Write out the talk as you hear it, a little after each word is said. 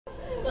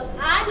Well,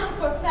 I know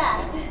for a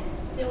fact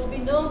there will be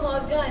no more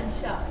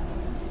gunshots.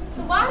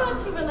 So why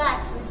don't you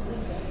relax, Miss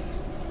Lisa?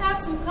 Have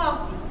some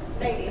coffee.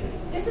 Ladies,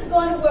 this is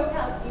going to work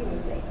out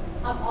beautifully.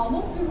 I'm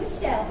almost through with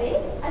Shelby,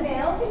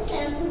 Annelle can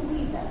shampoo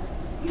Ouiser.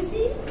 You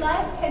see,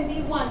 life can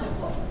be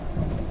wonderful.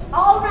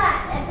 All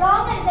right, as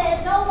long as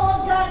there's no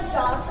more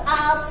gunshots,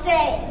 I'll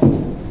stay.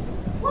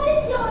 What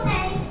is your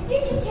name?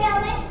 Did you tell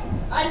me?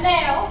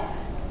 Annelle.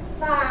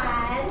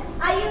 Fine.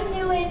 Are you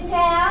new in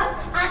town?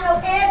 I know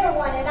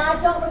everyone, and I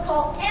don't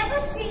recall ever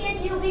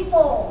seeing you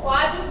before. Well,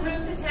 I just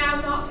moved to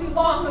town not too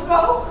long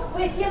ago.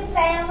 With your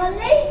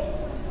family?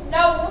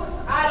 No,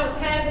 I don't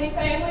have any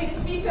family to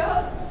speak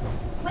of.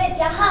 With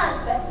your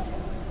husband?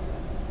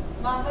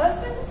 My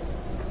husband?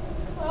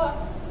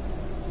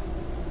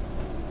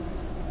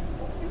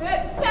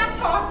 That's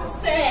hard to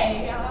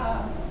say. I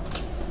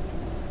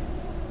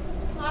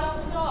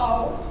don't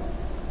know.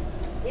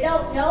 You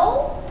don't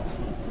know?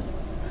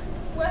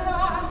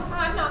 Well,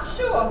 I'm not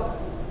sure.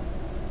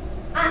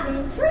 I'm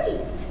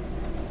intrigued.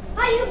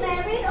 Are you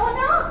married or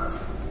not?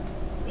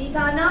 These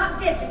are not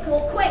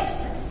difficult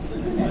questions.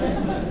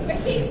 But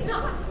he's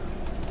not.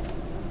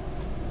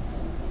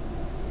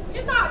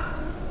 You're not.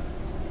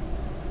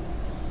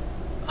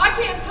 I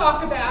can't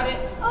talk about it.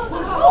 Of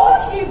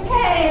course you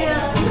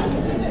can.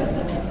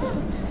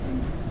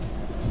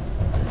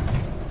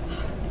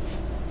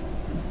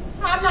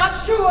 I'm not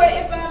sure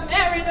if I'm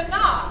married or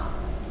not.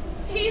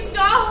 He's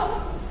gone.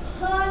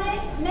 Honey,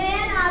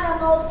 men are the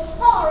most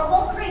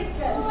horrible creatures.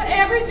 Oh,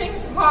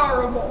 everything's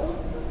horrible.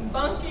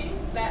 Bunky,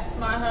 that's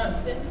my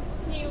husband.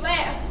 He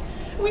left.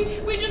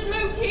 We just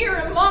moved here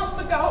a month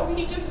ago.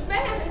 He just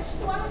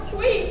vanished last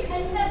week.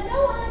 And you have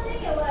no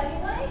idea where he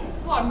went.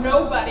 Oh,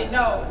 nobody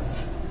knows.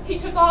 He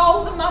took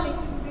all the money,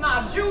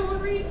 my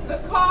jewelry, the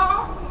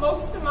car.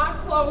 Most of my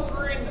clothes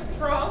were in the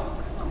trunk.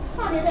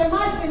 Honey, there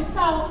might have been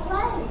foul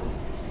play.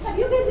 Have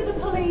you been to the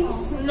police?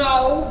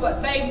 No,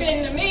 but they've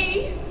been to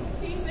me.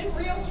 He's in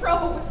real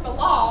trouble with the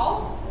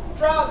law.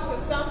 Drugs or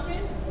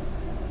something.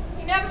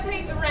 He never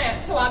paid the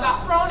rent, so I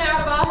got